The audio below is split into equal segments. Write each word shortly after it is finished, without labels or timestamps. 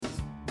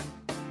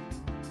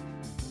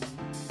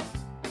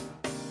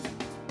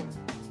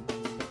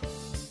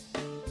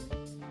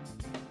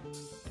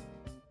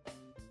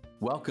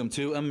Welcome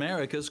to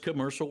America's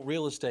Commercial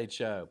Real Estate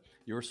Show,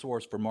 your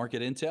source for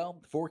market intel,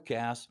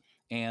 forecasts,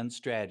 and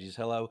strategies.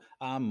 Hello,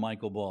 I'm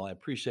Michael Bull. I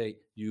appreciate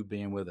you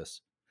being with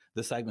us.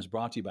 This segment is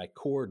brought to you by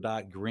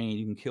Core.Green.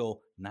 You can kill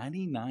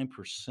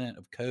 99%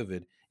 of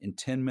COVID in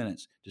 10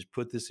 minutes. Just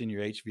put this in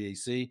your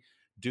HVAC.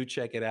 Do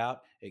check it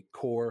out at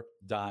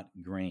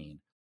Core.Green.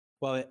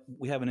 Well,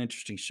 we have an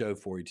interesting show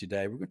for you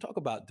today. We're going to talk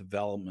about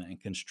development and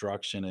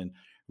construction and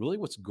really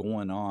what's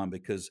going on,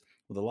 because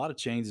with a lot of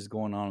changes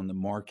going on in the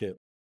market,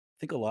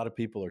 I think a lot of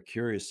people are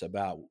curious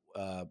about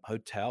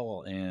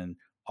hotel and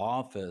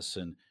office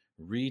and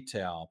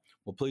retail.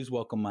 Well, please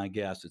welcome my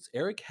guest. It's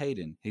Eric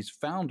Hayden. He's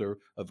founder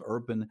of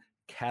Urban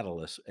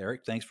Catalyst.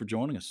 Eric, thanks for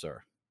joining us,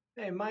 sir.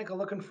 Hey, Michael,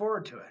 looking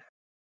forward to it.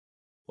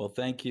 Well,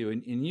 thank you.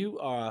 And you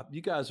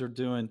guys are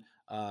doing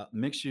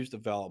mixed use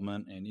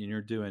development, and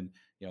you're doing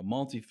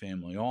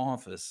multifamily,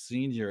 office,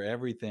 senior,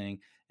 everything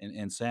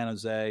in San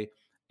Jose.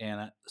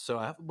 And so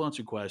I have a bunch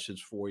of questions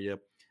for you.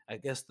 I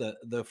guess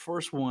the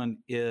first one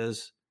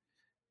is,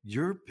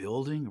 you're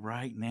building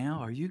right now?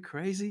 Are you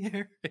crazy,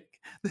 Eric?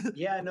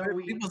 Yeah, no,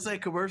 People say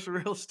commercial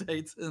real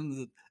estate's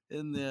in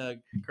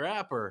the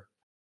crapper.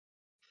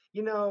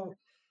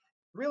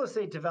 Real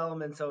estate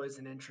development's always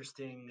an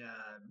interesting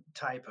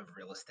type of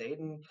real estate,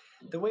 and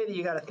the way that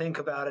you got to think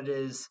about it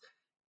is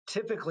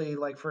typically,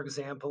 like for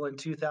example, in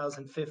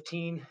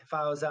 2015, if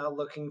I was out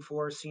looking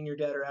for senior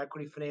debt or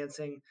equity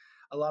financing,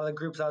 a lot of the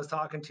groups I was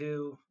talking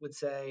to would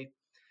say,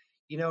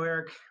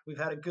 Eric, we've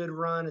had a good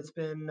run. It's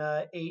been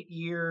 8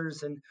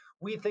 years, and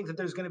we think that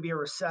there's going to be a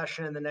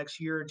recession in the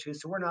next year or two.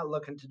 So we're not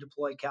looking to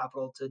deploy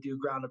capital to do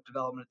ground up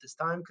development at this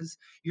time because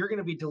you're going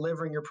to be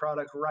delivering your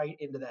product right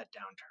into that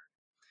downturn.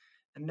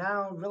 And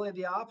now, really,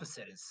 the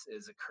opposite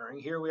is occurring.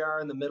 Here we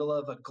are in the middle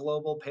of a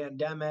global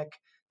pandemic.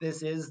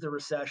 This is the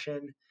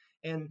recession,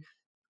 and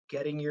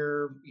getting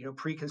your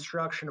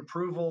pre-construction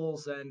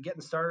approvals and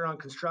getting started on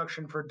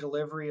construction for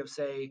delivery of,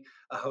 say,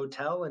 a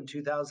hotel in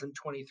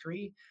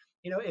 2023.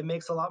 It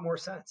makes a lot more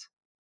sense.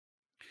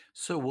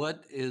 So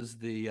what is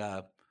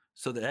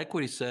so the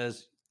equity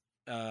says,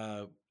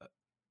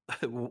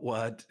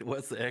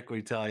 what's the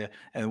equity tell you?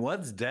 And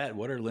what's debt?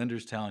 What are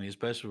lenders telling you,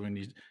 especially when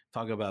you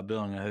talk about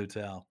building a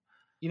hotel?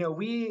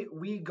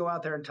 We go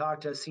out there and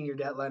talk to senior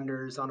debt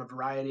lenders on a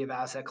variety of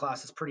asset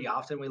classes pretty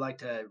often. We like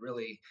to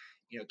really,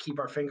 keep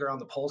our finger on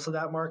the pulse of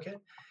that market.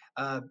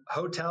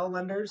 Hotel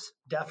lenders,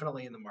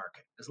 definitely in the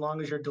market, as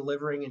long as you're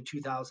delivering in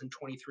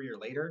 2023 or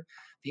later.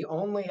 The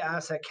only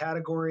asset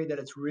category that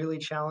it's really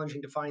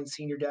challenging to find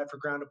senior debt for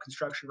ground up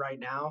construction right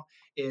now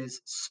is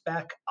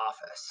spec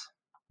office.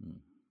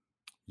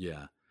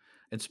 Yeah.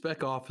 And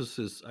spec office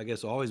is, I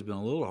guess, always been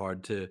a little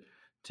hard to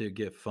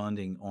get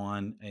funding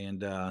on.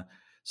 And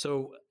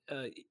so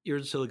you're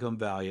in Silicon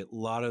Valley. A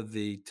lot of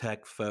the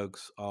tech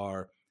folks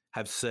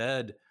have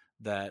said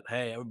that,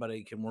 hey,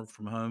 everybody can work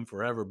from home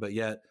forever, but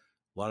yet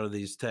a lot of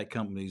these tech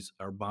companies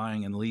are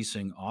buying and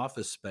leasing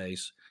office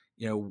space.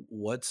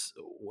 What's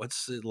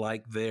it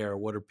like there?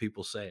 What are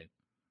people saying?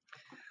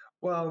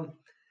 Well,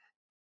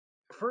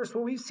 first,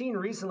 what we've seen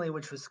recently,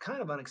 which was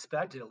kind of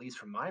unexpected, at least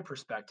from my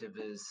perspective,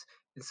 is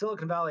in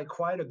Silicon Valley,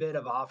 quite a bit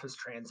of office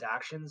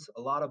transactions.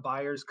 A lot of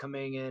buyers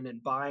coming in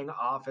and buying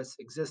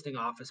existing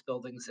office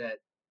buildings at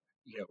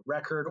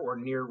record or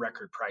near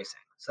record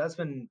pricing. So that's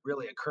been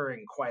really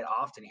occurring quite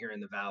often here in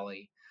the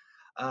Valley.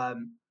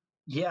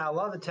 Yeah, a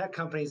lot of the tech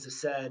companies have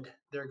said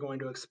they're going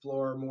to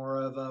explore more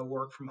of a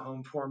work from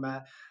home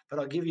format, but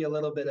I'll give you a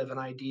little bit of an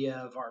idea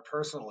of our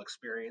personal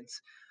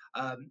experience.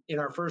 In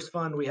our first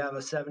fund, we have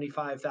a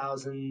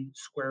 75,000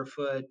 square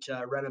foot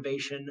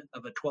renovation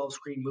of a 12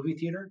 screen movie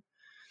theater.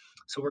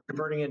 So we're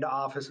converting into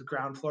office with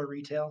ground floor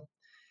retail.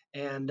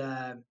 And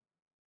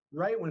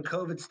right when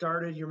COVID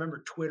started, you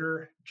remember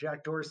Twitter,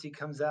 Jack Dorsey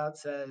comes out,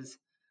 says,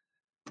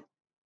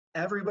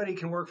 everybody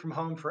can work from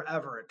home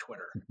forever at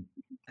Twitter.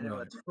 And it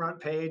was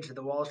front page of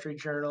the Wall Street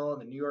Journal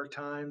and the New York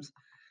Times.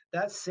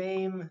 That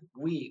same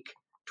week,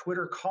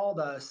 Twitter called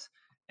us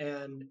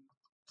and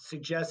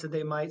suggested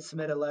they might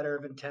submit a letter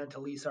of intent to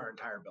lease our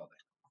entire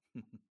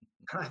building.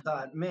 I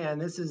thought, man,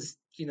 this is,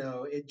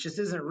 it just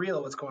isn't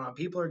real what's going on.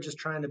 People are just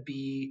trying to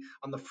be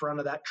on the front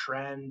of that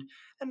trend.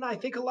 And I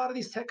think a lot of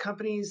these tech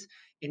companies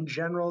in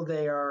general,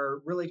 they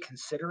are really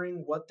considering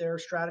what their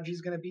strategy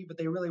is going to be, but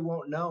they really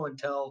won't know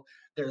until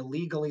they're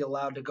legally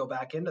allowed to go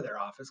back into their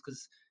office,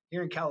 because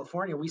here in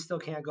California, we still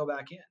can't go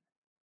back in.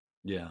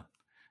 Yeah.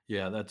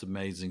 Yeah, that's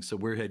amazing. So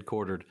we're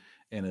headquartered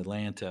in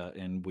Atlanta,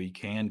 and we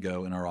can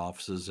go in our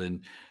offices.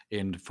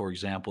 And for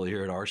example,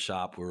 here at our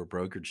shop, we're a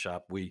brokerage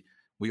shop. We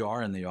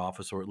are in the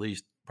office, or at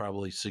least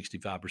probably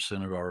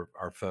 65% of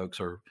our folks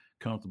are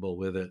comfortable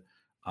with it.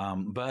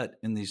 But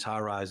in these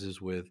high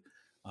rises with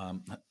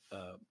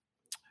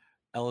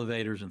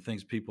elevators and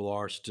things, people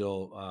are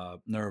still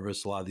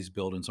nervous. A lot of these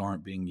buildings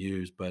aren't being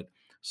used, but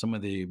some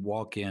of the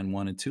walk-in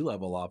 1 and 2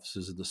 level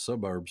offices in the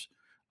suburbs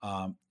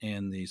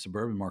and the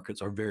suburban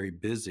markets are very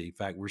busy. In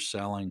fact, we're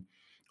selling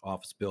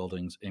office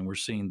buildings, and we're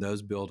seeing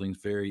those buildings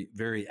very,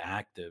 very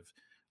active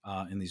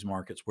in these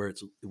markets where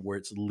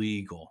it's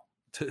legal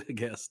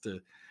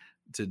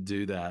to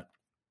do that.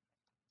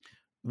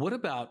 What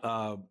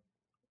about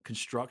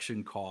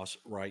construction costs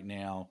right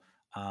now?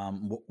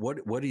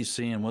 What are you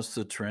seeing? What's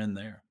the trend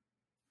there?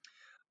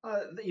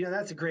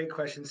 That's a great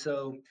question.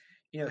 So,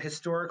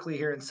 historically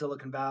here in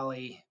Silicon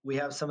Valley, we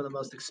have some of the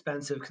most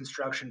expensive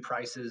construction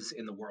prices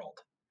in the world.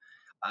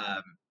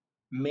 Um,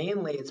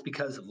 Mainly, it's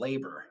because of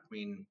labor. I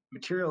mean,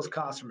 materials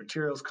costs,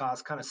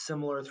 kind of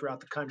similar throughout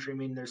the country. I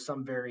mean, there's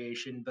some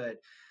variation, but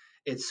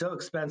it's so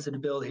expensive to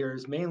build here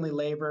is mainly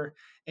labor.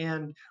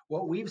 And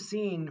what we've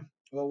seen,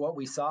 well, what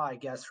we saw, I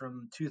guess,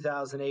 from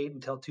 2008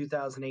 until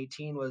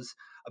 2018 was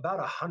about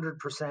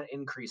 100%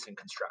 increase in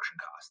construction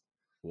costs.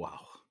 Wow.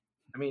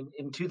 I mean,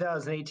 in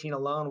 2018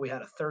 alone, we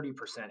had a 30%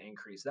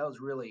 increase. That was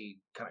really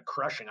kind of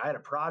crushing. I had a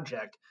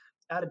project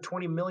added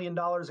 $20 million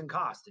in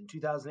cost in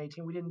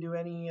 2018. We didn't do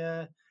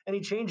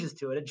any changes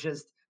to it. It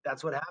just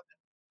that's what happened.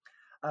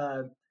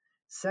 Uh,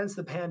 since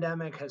the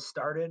pandemic has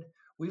started,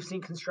 we've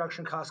seen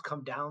construction costs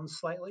come down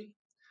slightly,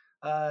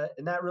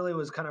 and that really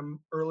was kind of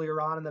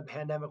earlier on in the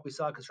pandemic. We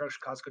saw construction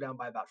costs go down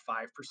by about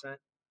 5%.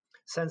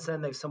 Since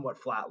then, they've somewhat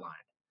flatlined.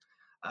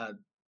 Uh,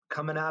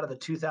 Coming out of the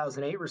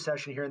 2008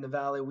 recession here in the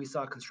Valley, we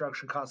saw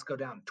construction costs go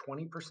down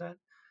 20%.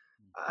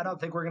 I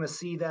don't think we're going to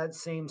see that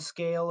same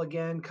scale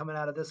again coming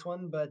out of this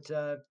one, but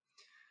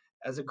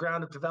as a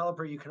ground up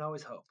developer, you can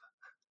always hope.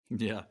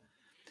 Yeah.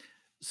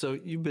 So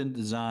you've been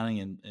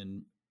designing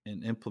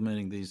and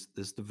implementing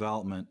this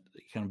development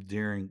kind of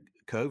during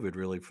COVID,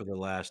 really, for the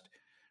last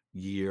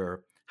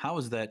year. How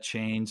has that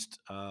changed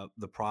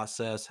the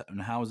process, and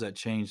how has that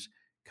changed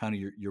kind of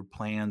your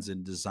plans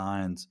and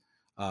designs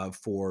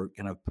for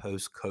kind of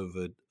post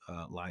COVID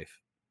life?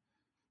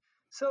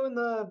 So in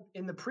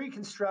the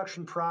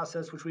pre-construction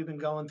process, which we've been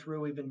going through,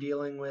 we've been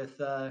dealing with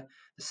the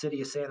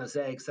city of San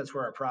Jose because that's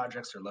where our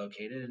projects are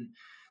located, and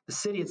the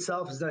city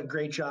itself has done a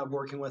great job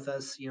working with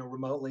us.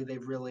 Remotely,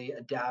 they've really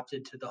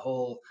adapted to the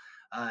whole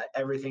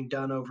everything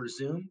done over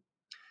Zoom.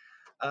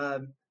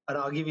 And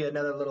I'll give you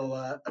another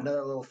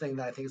little thing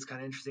that I think is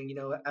kind of interesting.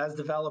 As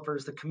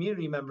developers, the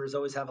community members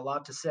always have a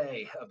lot to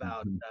say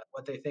about Mhm.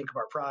 what they think of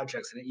our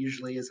projects, and it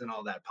usually isn't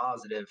all that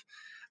positive.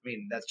 I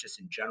mean, that's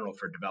just in general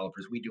for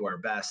developers. We do our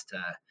best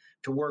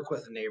to work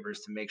with the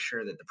neighbors to make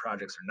sure that the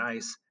projects are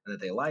nice and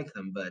that they like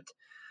them. But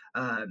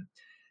uh,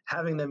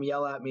 having them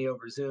yell at me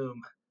over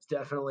Zoom is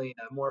definitely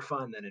more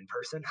fun than in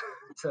person.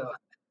 So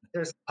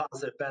there's a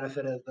positive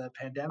benefit of the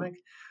pandemic.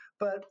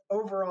 But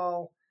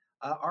overall,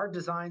 our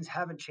designs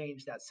haven't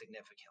changed that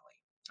significantly.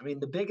 I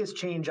mean, the biggest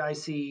change I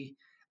see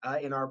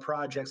in our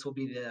projects will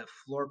be the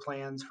floor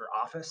plans for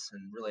office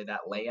and really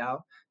that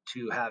layout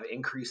to have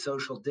increased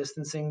social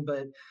distancing.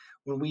 But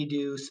when we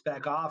do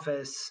spec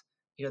office,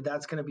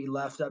 that's going to be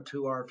left up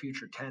to our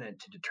future tenant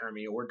to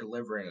determine. We're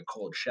delivering a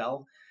cold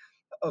shell.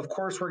 Of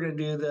course, we're going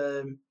to do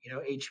the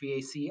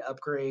HVAC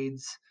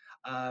upgrades.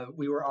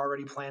 We were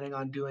already planning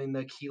on doing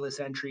the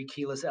keyless entry,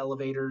 keyless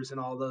elevators, and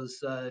all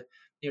those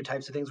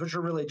types of things, which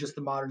are really just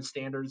the modern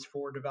standards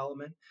for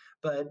development.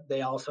 But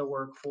they also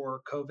work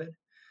for COVID.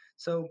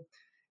 So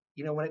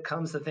when it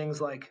comes to things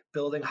like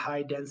building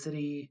high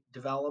density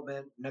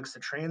development next to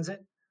transit,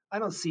 I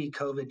don't see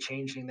COVID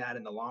changing that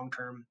in the long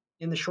term.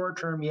 In the short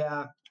term,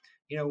 yeah,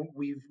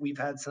 we've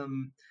had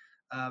some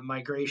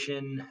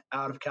migration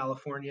out of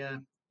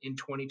California in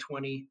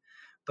 2020,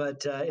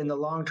 but in the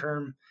long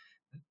term,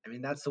 I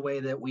mean that's the way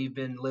that we've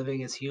been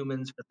living as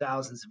humans for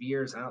thousands of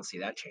years. I don't see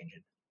that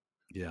changing.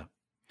 Yeah.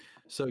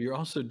 So you're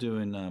also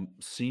doing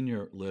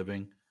senior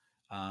living.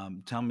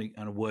 Tell me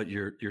kind of what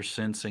you're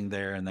sensing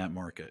there in that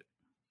market.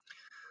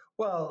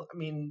 Well, I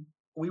mean,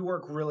 we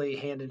work really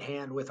hand in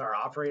hand with our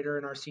operator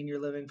in our senior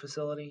living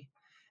facility.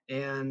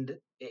 And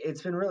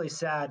it's been really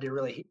sad to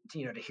really,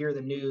 to hear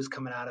the news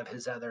coming out of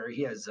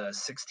he has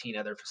 16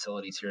 other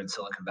facilities here in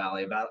Silicon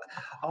Valley about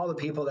all the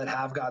people that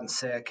have gotten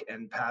sick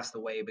and passed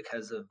away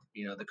because of,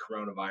 the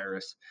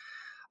coronavirus.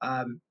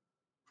 Um,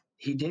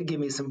 he did give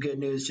me some good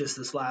news just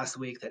this last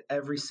week that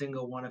every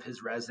single one of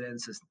his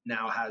residents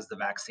now has the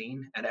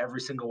vaccine and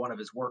every single one of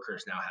his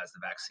workers now has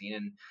the vaccine.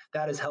 And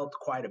that has helped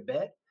quite a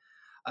bit.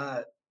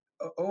 Uh,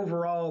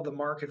 Overall, the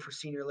market for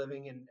senior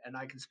living, and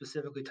I can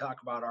specifically talk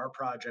about our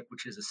project,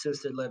 which is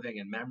assisted living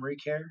and memory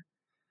care.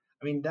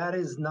 I mean, that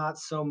is not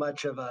so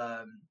much of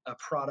a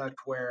product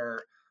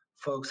where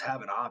folks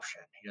have an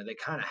option. They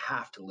kind of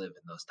have to live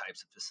in those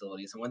types of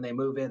facilities. And when they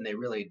move in, they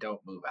really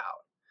don't move out.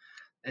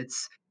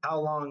 It's how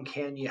long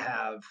can you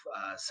have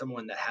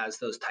someone that has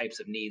those types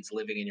of needs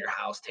living in your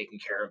house, taking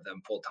care of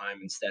them full time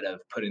instead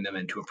of putting them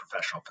into a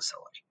professional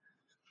facility?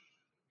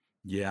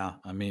 Yeah,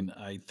 I mean,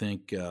 I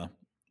think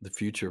the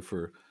future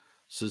for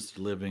assisted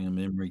living and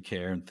memory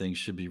care and things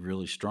should be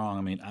really strong.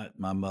 I mean,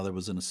 my mother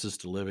was in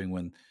assisted living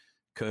when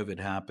COVID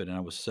happened, and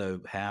I was so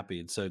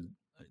happy and so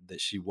that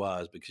she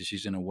was because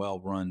she's in a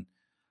well-run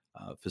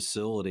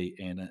facility,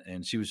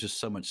 and she was just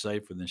so much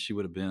safer than she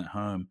would have been at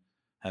home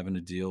having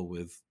to deal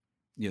with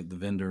the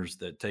vendors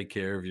that take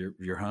care of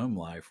your home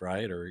life,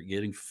 right, or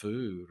getting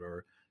food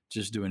or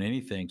just doing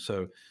anything.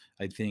 So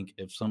I think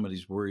if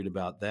somebody's worried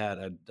about that,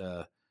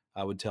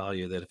 I would tell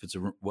you that if it's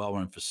a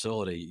well-run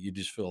facility, you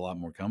just feel a lot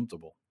more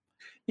comfortable.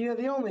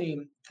 The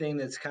only thing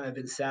that's kind of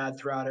been sad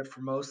throughout it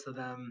for most of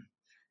them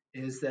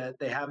is that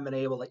they haven't been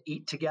able to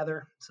eat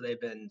together. So they've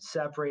been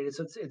separated.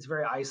 So it's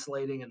very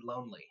isolating and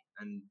lonely.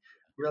 And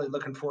really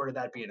looking forward to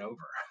that being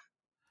over.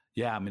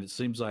 Yeah, I mean, it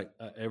seems like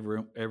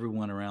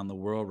everyone around the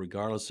world,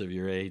 regardless of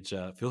your age,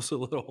 feels a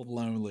little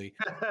lonely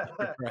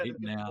That's right a good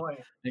now. point.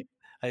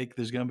 I think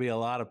there's going to be a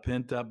lot of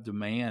pent up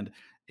demand.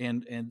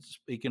 And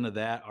speaking of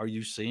that, are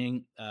you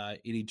seeing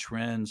any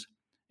trends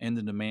in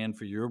the demand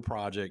for your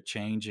project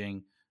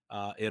changing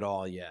at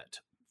all yet?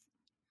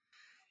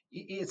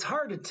 It's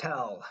hard to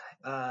tell.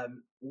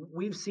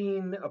 We've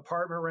seen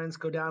apartment rents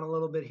go down a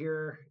little bit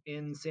here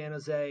in San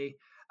Jose,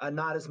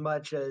 not as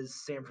much as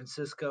San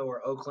Francisco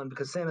or Oakland,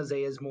 because San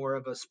Jose is more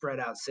of a spread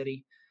out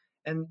city,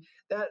 and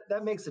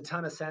that makes a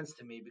ton of sense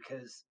to me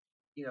because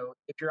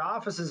if your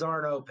offices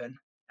aren't open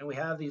and we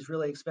have these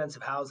really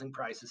expensive housing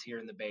prices here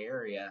in the Bay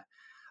Area,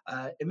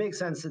 it makes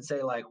sense that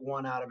say like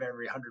one out of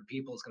every 100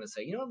 people is going to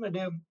say, you know what I'm going to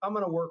do? I'm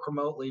going to work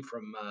remotely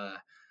from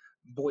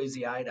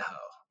Boise, Idaho,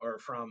 or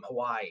from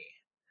Hawaii,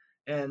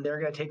 and they're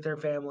going to take their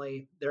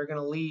family, they're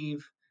going to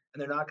leave, and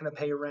they're not going to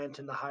pay rent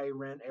in the high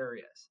rent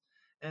areas.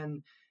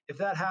 And if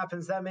that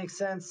happens, that makes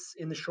sense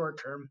in the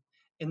short term.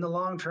 In the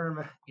long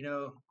term,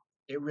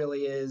 it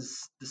really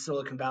is the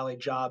Silicon Valley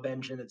job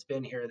engine that's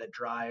been here that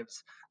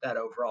drives that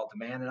overall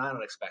demand, and I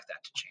don't expect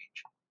that to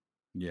change.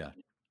 Yeah.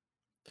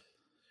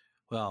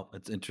 Well,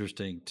 it's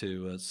interesting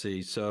to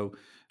see. So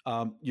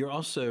you're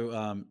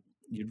also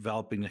you're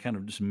developing the kind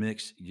of just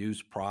mixed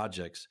use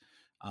projects.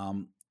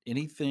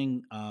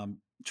 Anything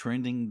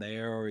trending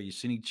there, or you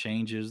see any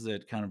changes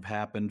that kind of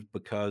happened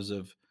because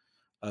of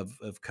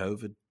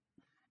COVID?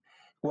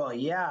 Well,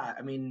 yeah.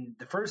 I mean,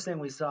 the first thing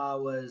we saw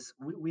was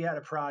we had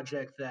a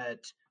project that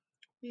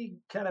we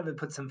kind of had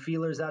put some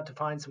feelers out to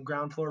find some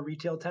ground floor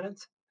retail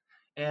tenants.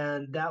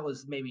 And that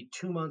was maybe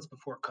 2 months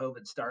before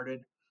COVID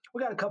started.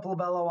 We got a couple of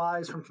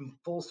LOIs from some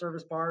full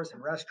service bars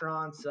and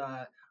restaurants.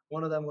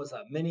 One of them was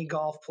a mini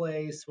golf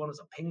place, one was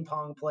a ping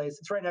pong place.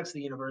 It's right next to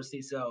the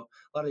university. So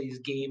a lot of these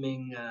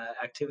gaming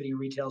activity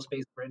retail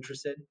spaces were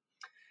interested.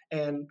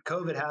 And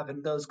COVID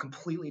happened, those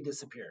completely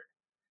disappeared.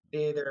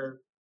 They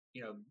either,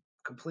 you know,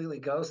 completely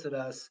ghosted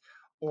us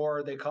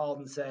or they called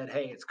and said,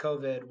 hey, it's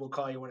COVID. We'll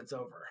call you when it's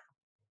over.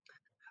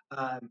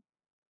 Um,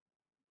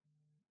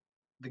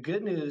 the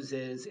good news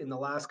is in the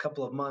last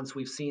couple of months,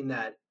 we've seen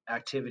that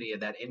activity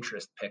and that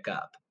interest pick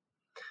up.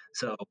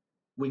 So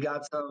we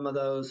got some of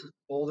those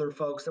older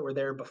folks that were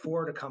there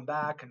before to come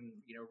back and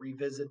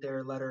revisit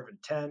their letter of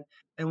intent,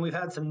 and we've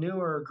had some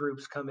newer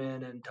groups come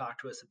in and talk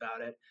to us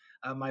about it.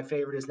 My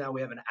favorite is now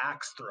we have an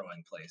axe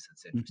throwing place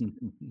that's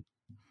interested.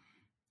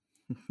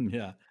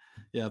 Yeah,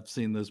 yeah, I've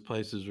seen those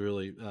places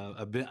really.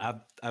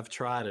 I've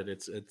tried it.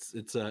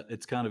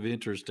 It's kind of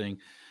interesting.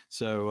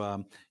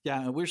 So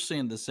yeah, and we're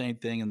seeing the same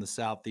thing in the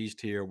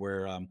southeast here,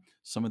 where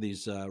some of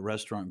these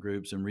restaurant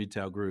groups and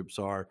retail groups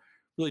are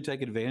really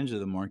taking advantage of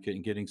the market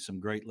and getting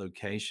some great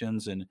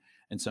locations, and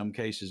in some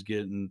cases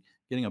getting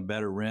a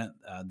better rent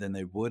than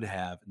they would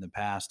have in the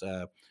past.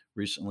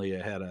 Recently,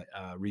 I had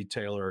a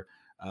retailer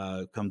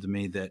come to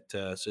me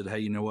that said, "Hey,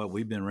 you know what?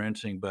 We've been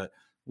renting, but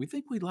we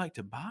think we'd like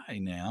to buy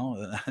now."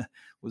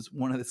 Was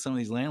some of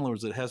these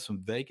landlords that has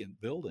some vacant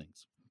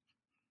buildings.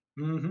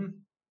 Hmm.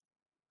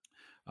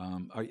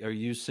 Are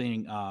you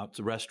seeing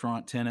the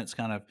restaurant tenants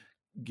kind of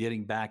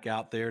getting back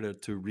out there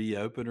to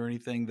reopen or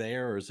anything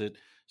there, or is it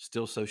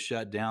still so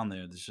shut down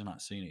there that you're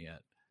not seeing it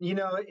yet?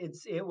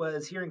 It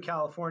was here in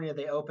California.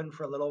 They opened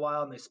for a little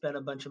while and they spent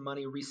a bunch of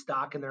money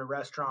restocking their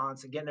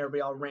restaurants and getting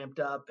everybody all ramped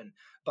up and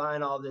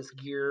buying all this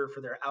gear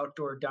for their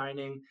outdoor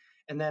dining.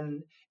 And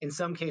then in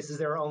some cases,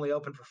 they were only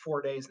open for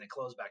 4 days and they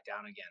closed back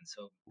down again.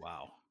 So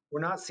Wow. we're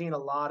not seeing a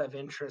lot of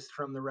interest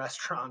from the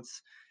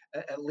restaurants.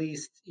 At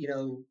least,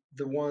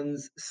 the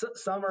ones,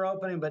 some are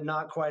opening, but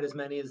not quite as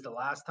many as the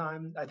last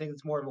time. I think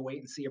it's more of a wait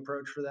and see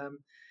approach for them.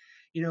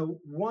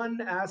 One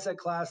asset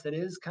class that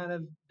is kind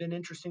of been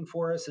interesting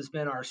for us has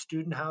been our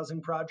student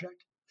housing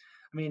project.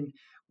 I mean,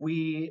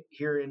 we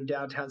here in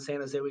downtown San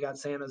Jose, we got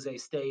San Jose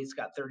State. It's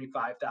got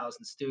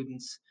 35,000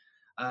 students.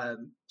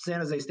 San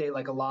Jose State,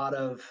 like a lot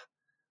of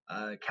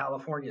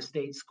California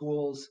state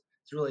schools,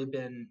 it's really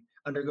been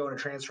undergoing a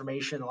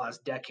transformation in the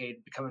last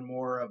decade, becoming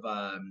more of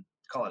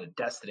call it a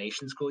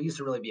destination school. It used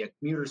to really be a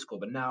commuter school,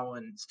 but now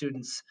when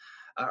students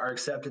are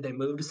accepted, they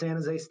move to San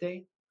Jose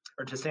State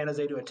or to San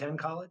Jose to attend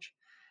college.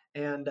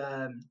 And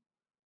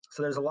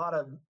so there's a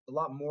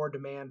lot more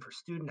demand for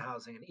student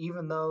housing. And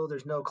even though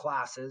there's no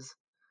classes,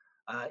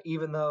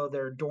 even though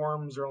their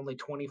dorms are only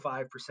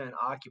 25%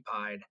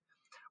 occupied,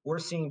 we're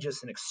seeing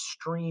just an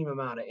extreme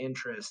amount of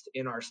interest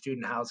in our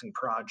student housing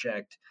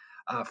project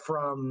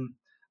from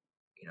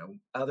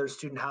other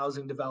student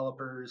housing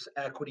developers,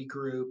 equity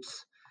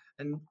groups.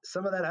 And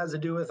some of that has to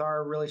do with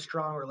our really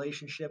strong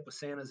relationship with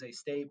San Jose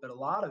State, but a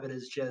lot of it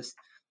is just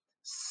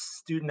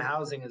student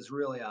housing is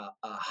really a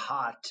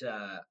hot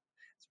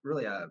it's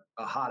really a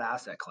hot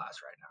asset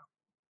class right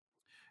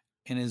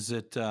now. And is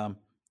it, do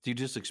you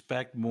just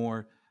expect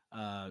more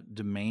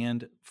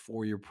demand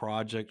for your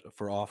project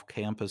for off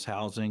campus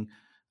housing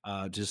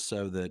just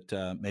so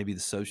that maybe the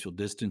social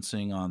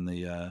distancing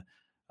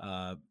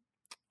uh,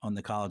 on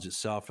the college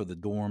itself or the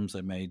dorms,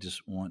 they may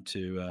just want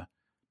to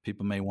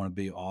people may want to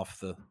be off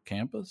the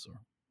campus or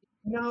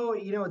No,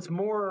 it's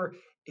more.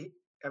 It,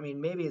 I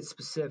mean, maybe it's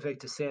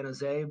specific to San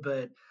Jose,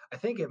 but I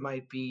think it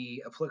might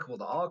be applicable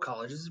to all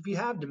colleges. If you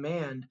have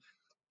demand,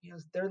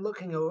 they're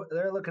looking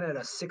at a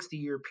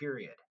 60-year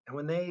period, and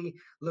when they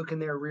look in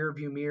their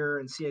rearview mirror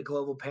and see a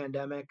global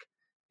pandemic,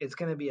 it's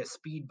going to be a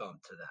speed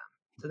bump to them.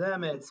 To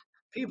them, it's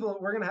people.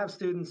 We're going to have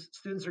students.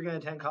 Students are going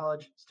to attend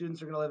college.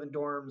 Students are going to live in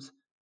dorms,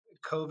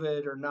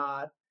 COVID or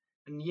not.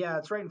 And yeah,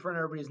 it's right in front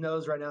of everybody's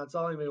nose right now. It's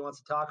all anybody wants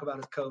to talk about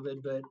is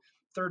COVID. But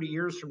 30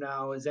 years from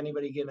now, is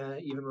anybody going to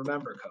even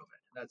remember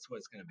COVID? That's what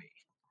it's going to be.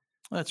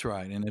 that's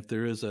right. And if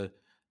there is a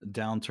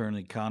downturn in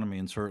the economy,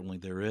 and certainly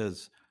there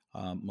is,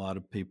 a lot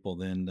of people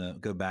then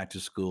go back to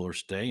school or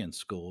stay in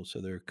school. So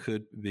there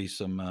could be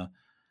some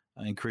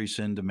increase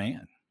in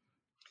demand.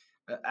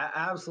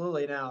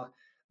 Absolutely. Now,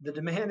 the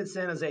demand at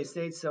San Jose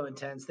State's so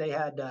intense. They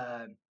had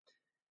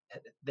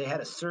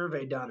a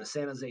survey done of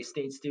San Jose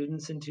State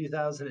students in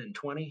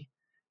 2020,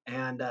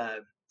 and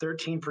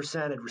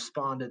 13% had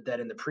responded that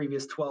in the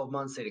previous 12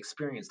 months they'd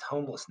experienced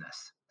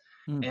homelessness.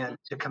 Hmm. And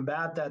to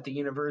combat that, the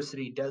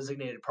university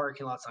designated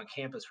parking lots on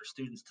campus for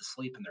students to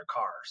sleep in their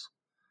cars.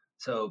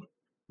 So,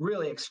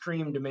 really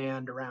extreme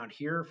demand around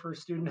here for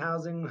student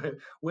housing,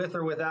 with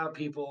or without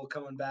people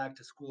coming back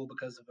to school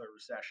because of a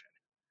recession.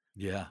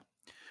 Yeah.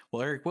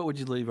 Well, Eric, what would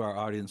you leave our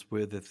audience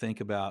with to think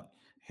about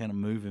kind of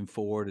moving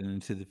forward and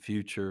into the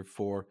future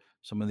for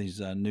some of these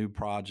new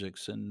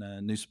projects and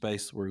new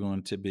space we're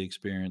going to be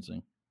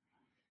experiencing?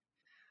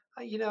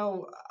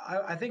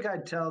 I think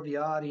I'd tell the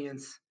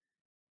audience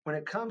when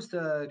it comes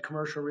to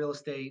commercial real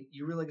estate,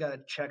 you really got to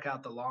check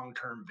out the long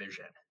term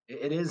vision.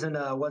 It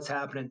isn't what's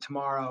happening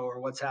tomorrow or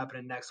what's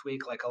happening next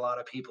week like a lot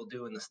of people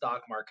do in the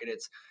stock market.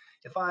 It's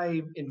if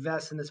I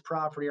invest in this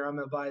property or I'm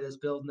going to buy this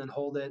building and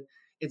hold it,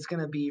 it's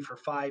going to be for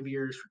 5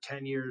 years, for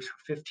 10 years,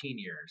 for 15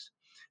 years.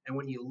 And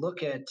when you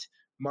look at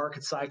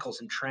market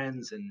cycles and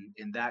trends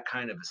in that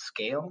kind of a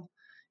scale,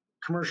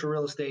 commercial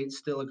real estate is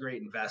still a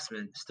great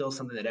investment, still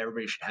something that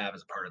everybody should have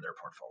as a part of their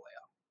portfolio.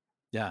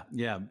 Yeah,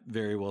 yeah,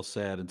 very well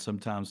said. And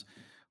sometimes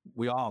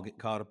we all get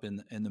caught up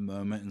in the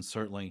moment, and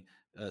certainly,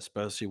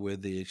 especially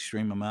with the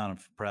extreme amount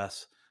of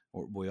press,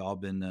 we all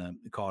been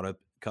caught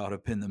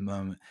up in the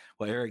moment.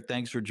 Well, Eric,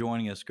 thanks for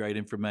joining us. Great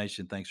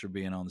information. Thanks for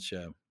being on the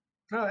show.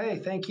 Oh, hey,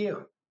 thank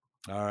you.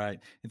 All right,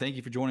 and thank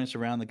you for joining us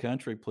around the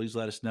country. Please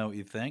let us know what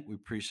you think. We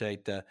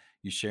appreciate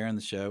you sharing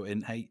the show.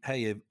 And hey,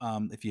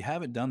 if you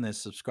haven't done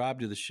this, subscribe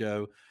to the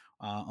show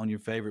on your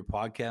favorite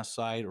podcast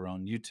site or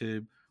on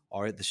YouTube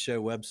or at the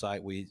show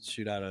website. We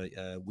shoot out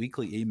a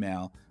weekly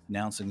email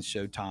announcing the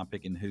show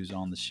topic and who's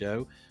on the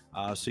show,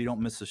 so you don't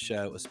miss a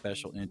show of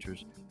special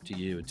interest to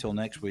you. Until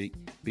next week,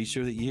 be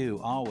sure that you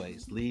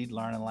always lead,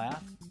 learn, and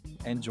laugh,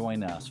 and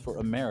join us for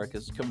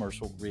America's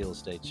Commercial Real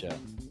Estate Show.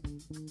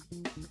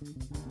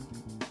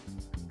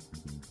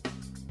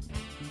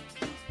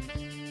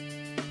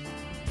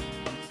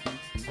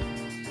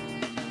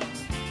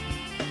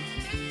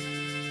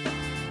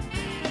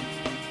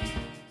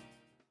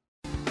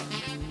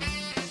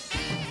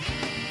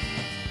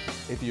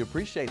 If you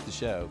appreciate the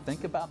show,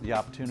 think about the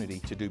opportunity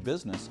to do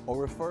business or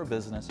refer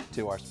business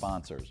to our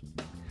sponsors.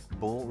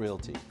 Bull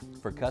Realty.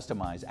 For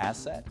customized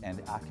asset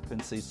and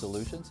occupancy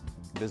solutions,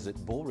 visit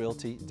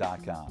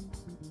bullrealty.com.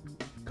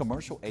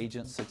 Commercial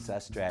Agent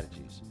Success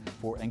Strategies.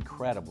 For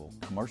incredible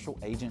commercial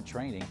agent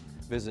training,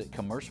 visit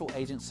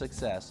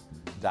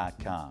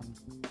commercialagentsuccess.com.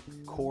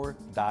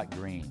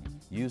 Core.green.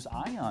 Use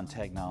ion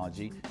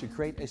technology to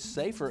create a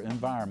safer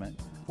environment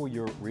for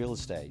your real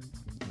estate.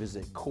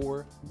 Visit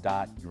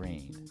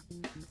core.green.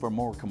 For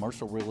more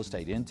commercial real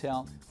estate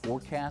intel,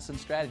 forecasts, and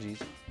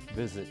strategies,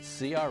 visit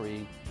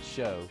creshow.com.